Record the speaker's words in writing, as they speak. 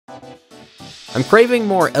I'm craving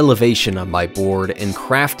more elevation on my board, and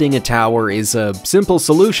crafting a tower is a simple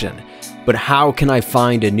solution, but how can I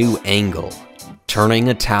find a new angle? Turning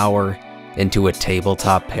a tower into a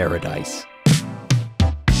tabletop paradise.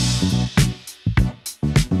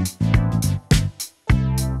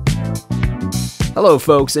 Hello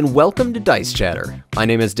folks, and welcome to Dice Chatter. My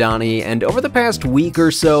name is Donnie, and over the past week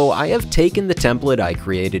or so, I have taken the template I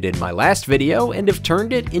created in my last video and have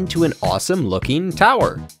turned it into an awesome looking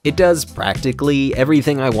tower. It does practically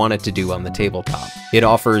everything I want it to do on the tabletop. It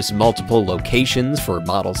offers multiple locations for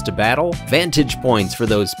models to battle, vantage points for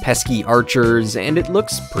those pesky archers, and it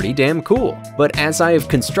looks pretty damn cool. But as I have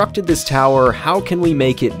constructed this tower, how can we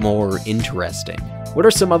make it more interesting? What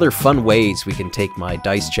are some other fun ways we can take my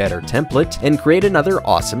Dice Chatter template and create another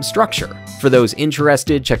awesome structure? For those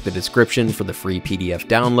interested, check the description for the free PDF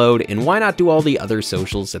download, and why not do all the other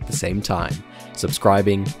socials at the same time?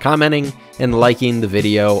 Subscribing, commenting, and liking the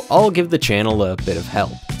video all give the channel a bit of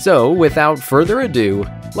help. So without further ado,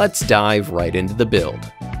 let's dive right into the build.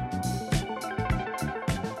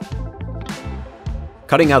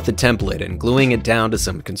 Cutting out the template and gluing it down to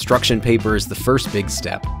some construction paper is the first big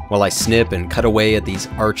step. While I snip and cut away at these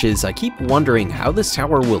arches, I keep wondering how this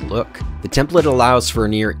tower will look. The template allows for a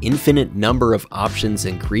near infinite number of options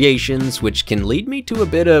and creations, which can lead me to a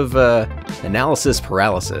bit of analysis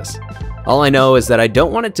paralysis. All I know is that I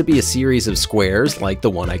don't want it to be a series of squares like the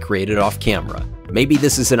one I created off camera. Maybe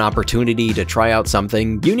this is an opportunity to try out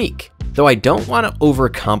something unique. Though I don't want to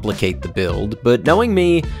overcomplicate the build, but knowing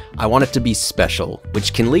me, I want it to be special,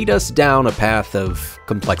 which can lead us down a path of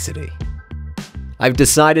complexity. I've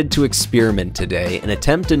decided to experiment today and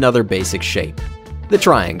attempt another basic shape, the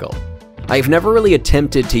triangle. I've never really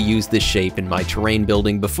attempted to use this shape in my terrain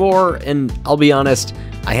building before, and I'll be honest,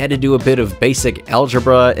 I had to do a bit of basic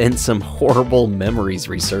algebra and some horrible memories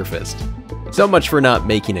resurfaced. So much for not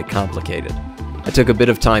making it complicated. I took a bit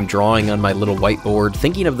of time drawing on my little whiteboard,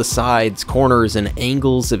 thinking of the sides, corners, and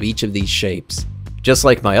angles of each of these shapes. Just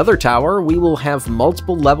like my other tower, we will have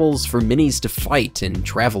multiple levels for minis to fight and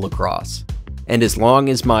travel across. And as long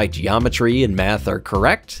as my geometry and math are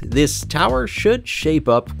correct, this tower should shape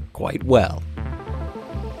up quite well.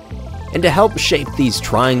 And to help shape these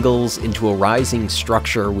triangles into a rising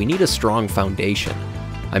structure, we need a strong foundation.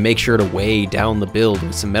 I make sure to weigh down the build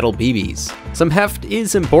with some metal BBs. Some heft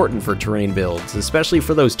is important for terrain builds, especially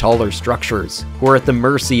for those taller structures who are at the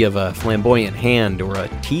mercy of a flamboyant hand or a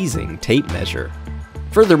teasing tape measure.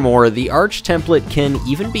 Furthermore, the arch template can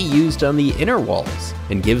even be used on the inner walls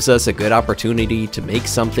and gives us a good opportunity to make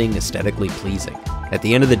something aesthetically pleasing. At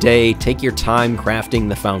the end of the day, take your time crafting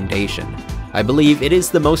the foundation. I believe it is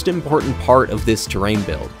the most important part of this terrain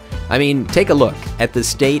build. I mean, take a look. At the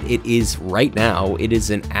state it is right now, it is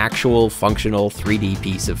an actual functional 3D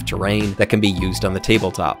piece of terrain that can be used on the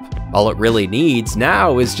tabletop. All it really needs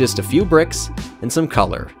now is just a few bricks and some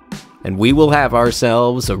color, and we will have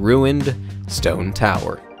ourselves a ruined stone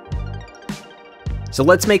tower. So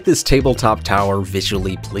let's make this tabletop tower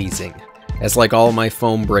visually pleasing. As like all my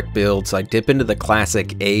foam brick builds, I dip into the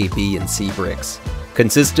classic A, B, and C bricks.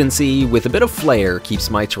 Consistency with a bit of flair keeps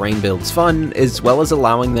my terrain builds fun, as well as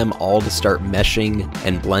allowing them all to start meshing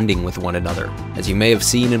and blending with one another. As you may have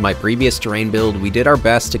seen in my previous terrain build, we did our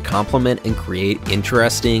best to complement and create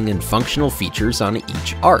interesting and functional features on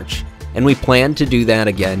each arch. And we plan to do that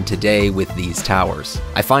again today with these towers.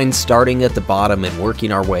 I find starting at the bottom and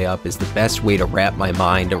working our way up is the best way to wrap my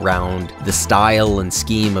mind around the style and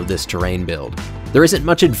scheme of this terrain build. There isn't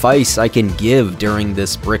much advice I can give during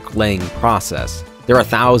this bricklaying process. There are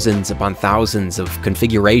thousands upon thousands of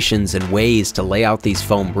configurations and ways to lay out these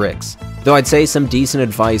foam bricks. Though I'd say some decent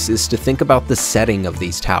advice is to think about the setting of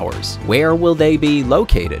these towers. Where will they be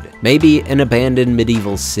located? Maybe an abandoned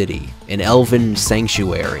medieval city, an elven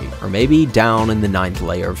sanctuary, or maybe down in the 9th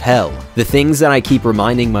layer of hell. The things that I keep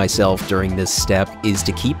reminding myself during this step is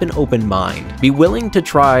to keep an open mind, be willing to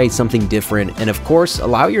try something different, and of course,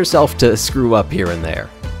 allow yourself to screw up here and there.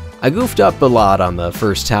 I goofed up a lot on the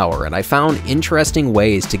first tower, and I found interesting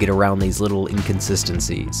ways to get around these little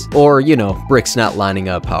inconsistencies. Or, you know, bricks not lining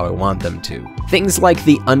up how I want them to. Things like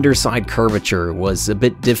the underside curvature was a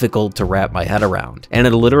bit difficult to wrap my head around, and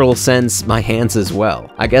in a literal sense, my hands as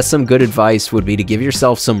well. I guess some good advice would be to give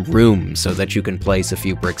yourself some room so that you can place a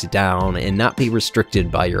few bricks down and not be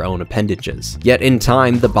restricted by your own appendages. Yet in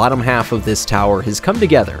time, the bottom half of this tower has come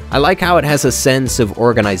together. I like how it has a sense of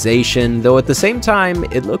organization, though at the same time,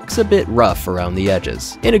 it looks a bit rough around the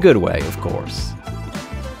edges. In a good way, of course.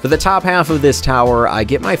 For the top half of this tower, I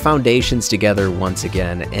get my foundations together once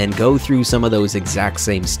again and go through some of those exact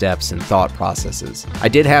same steps and thought processes. I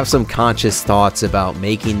did have some conscious thoughts about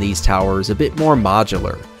making these towers a bit more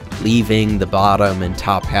modular, leaving the bottom and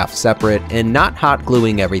top half separate and not hot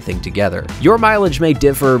gluing everything together. Your mileage may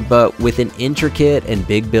differ, but with an intricate and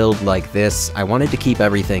big build like this, I wanted to keep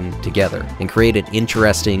everything together and create an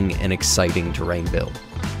interesting and exciting terrain build.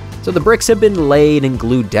 So the bricks have been laid and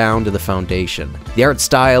glued down to the foundation. The art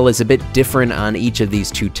style is a bit different on each of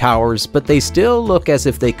these two towers, but they still look as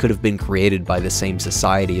if they could have been created by the same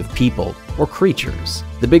society of people or creatures.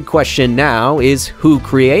 The big question now is who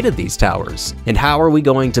created these towers, and how are we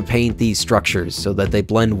going to paint these structures so that they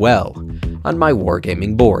blend well on my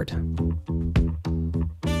Wargaming board?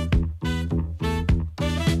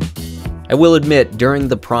 I will admit, during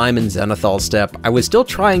the Prime and Zenithal step, I was still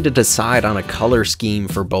trying to decide on a color scheme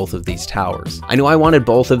for both of these towers. I knew I wanted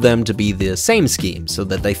both of them to be the same scheme, so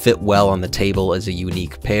that they fit well on the table as a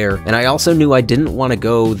unique pair, and I also knew I didn't want to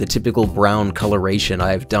go the typical brown coloration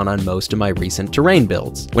I've done on most of my recent terrain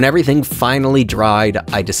builds. When everything finally dried,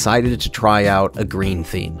 I decided to try out a green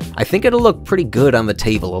theme. I think it'll look pretty good on the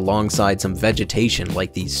table alongside some vegetation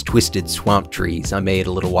like these twisted swamp trees I made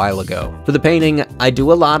a little while ago. For the painting, I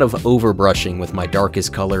do a lot of overbrushing with my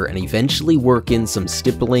darkest color and eventually work in some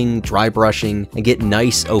stippling, dry brushing, and get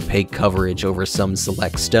nice opaque coverage over some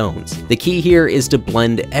select stones. The key here is to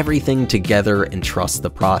blend everything together and trust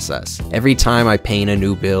the process. Every time I paint a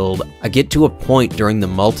new build, I get to a point during the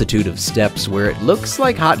multitude of steps where it looks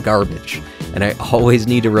like hot garbage, and I always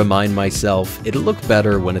need to remind myself it'll look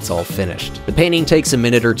better when it's all finished. The painting takes a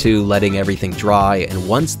minute or two letting everything dry, and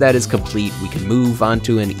once that is complete, we can move on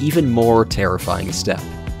to an even more terrifying step.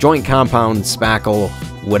 Joint compound, spackle,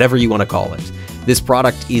 whatever you want to call it. This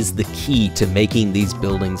product is the key to making these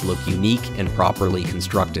buildings look unique and properly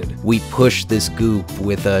constructed. We push this goop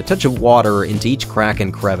with a touch of water into each crack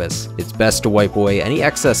and crevice. It's best to wipe away any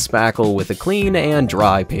excess spackle with a clean and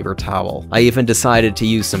dry paper towel. I even decided to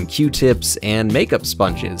use some Q-tips and makeup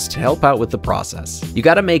sponges to help out with the process. You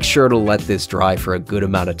gotta make sure to let this dry for a good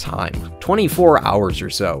amount of time, 24 hours or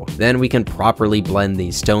so. Then we can properly blend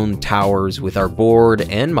these stone towers with our board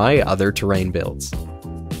and my other terrain builds.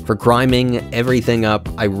 For priming everything up,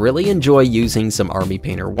 I really enjoy using some Army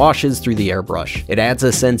Painter washes through the airbrush. It adds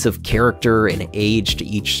a sense of character and age to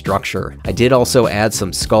each structure. I did also add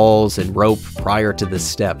some skulls and rope prior to this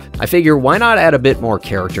step. I figure why not add a bit more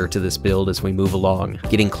character to this build as we move along,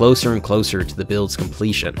 getting closer and closer to the build's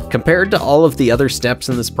completion. Compared to all of the other steps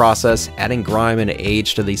in this process, adding grime and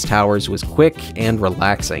age to these towers was quick and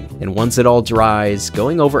relaxing. And once it all dries,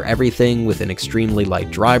 going over everything with an extremely light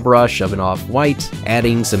dry brush of an off-white,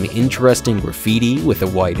 adding some interesting graffiti with a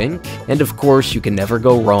white ink, and of course you can never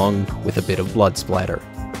go wrong with a bit of blood splatter.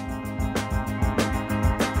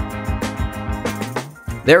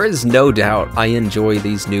 There is no doubt I enjoy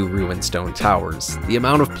these new ruined stone towers. The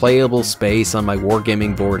amount of playable space on my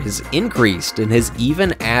Wargaming board has increased and has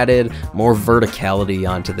even added more verticality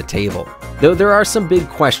onto the table. Though there are some big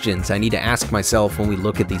questions I need to ask myself when we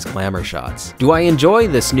look at these glamour shots. Do I enjoy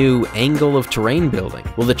this new angle of terrain building?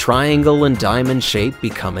 Will the triangle and diamond shape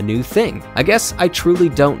become a new thing? I guess I truly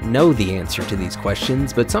don't know the answer to these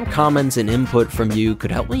questions, but some comments and input from you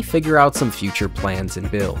could help me figure out some future plans and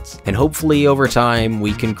builds. And hopefully over time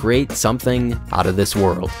we can create something out of this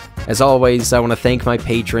world. As always, I want to thank my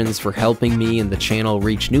patrons for helping me and the channel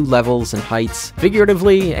reach new levels and heights,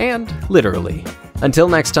 figuratively and literally. Until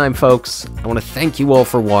next time, folks, I want to thank you all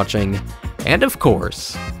for watching, and of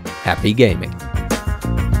course, happy gaming.